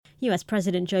US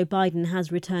President Joe Biden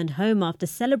has returned home after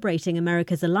celebrating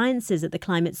America's alliances at the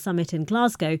climate summit in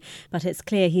Glasgow, but it's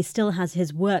clear he still has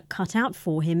his work cut out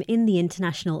for him in the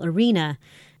international arena.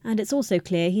 And it's also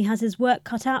clear he has his work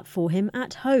cut out for him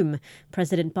at home.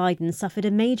 President Biden suffered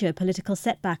a major political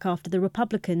setback after the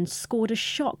Republicans scored a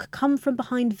shock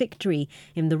come-from-behind victory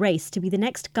in the race to be the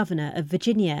next governor of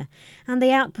Virginia. And they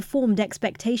outperformed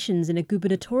expectations in a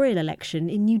gubernatorial election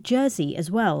in New Jersey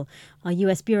as well. Our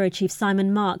US Bureau Chief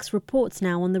Simon Marks reports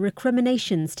now on the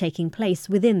recriminations taking place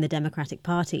within the Democratic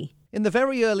Party. In the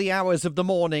very early hours of the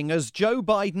morning, as Joe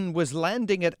Biden was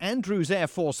landing at Andrews Air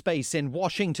Force Base in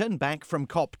Washington, back from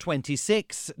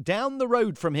COP26, down the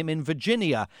road from him in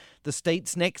Virginia, the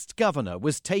state's next governor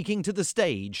was taking to the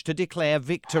stage to declare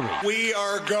victory. We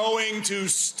are going to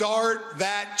start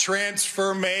that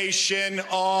transformation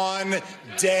on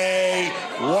day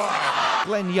one.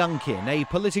 Glenn Youngkin, a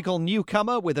political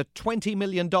newcomer with a $20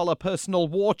 million personal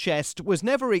war chest, was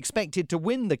never expected to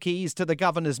win the keys to the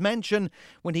governor's mansion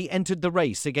when he entered the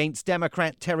race against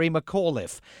Democrat Terry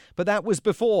McAuliffe. But that was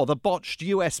before the botched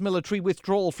US military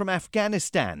withdrawal from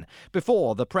Afghanistan,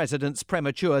 before the president's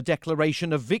premature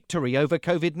declaration of victory over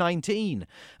COVID-19,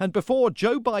 and before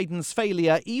Joe Biden's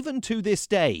failure, even to this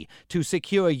day, to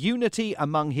secure unity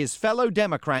among his fellow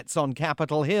Democrats on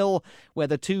Capitol Hill, where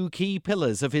the two key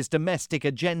pillars of his domestic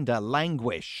agenda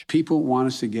languish. People want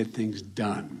us to get things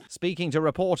done. Speaking to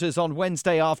reporters on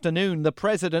Wednesday afternoon, the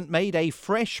president made a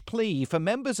fresh plea for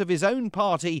members of his own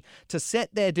party to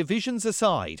set their divisions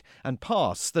aside and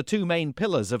pass the two main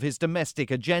pillars of his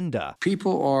domestic agenda.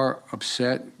 People are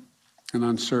upset and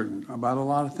uncertain about a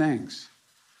lot of things,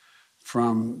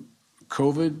 from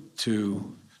COVID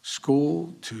to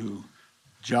school to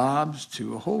jobs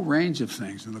to a whole range of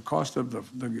things, and the cost of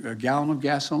a gallon of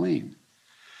gasoline.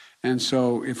 And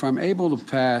so if I'm able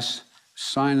to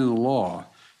sign into law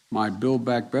my Build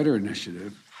Back Better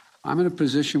initiative, I'm in a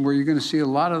position where you're going to see a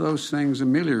lot of those things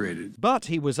ameliorated. But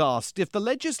he was asked if the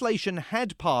legislation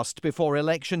had passed before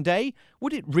Election Day,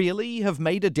 would it really have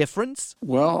made a difference?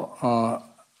 Well,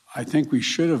 I think it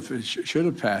should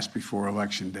have passed before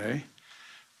Election Day,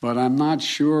 but I'm not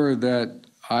sure that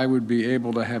I would be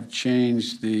able to have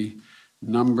changed the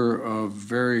number of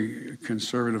very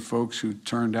conservative folks who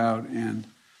turned out in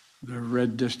the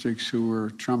red districts who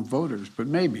were Trump voters, but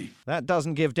maybe. That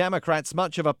doesn't give Democrats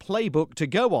much of a playbook to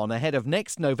go on ahead of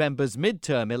next November's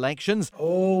midterm elections.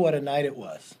 Oh, what a night it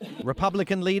was.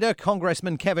 Republican leader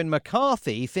Congressman Kevin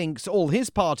McCarthy thinks all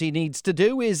his party needs to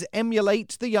do is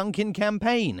emulate the Youngkin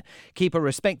campaign, keep a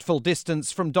respectful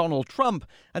distance from Donald Trump,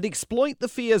 and exploit the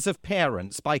fears of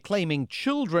parents by claiming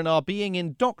children are being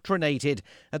indoctrinated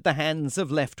at the hands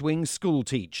of left-wing school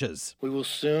teachers. We will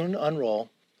soon unroll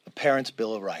a Parents'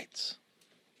 Bill of Rights.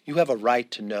 You have a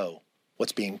right to know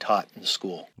what's being taught in the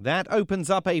school. That opens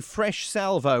up a fresh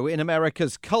salvo in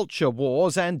America's culture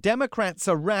wars, and Democrats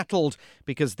are rattled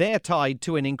because they're tied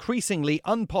to an increasingly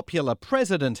unpopular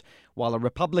president, while a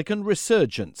Republican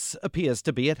resurgence appears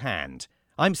to be at hand.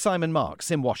 I'm Simon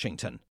Marks in Washington.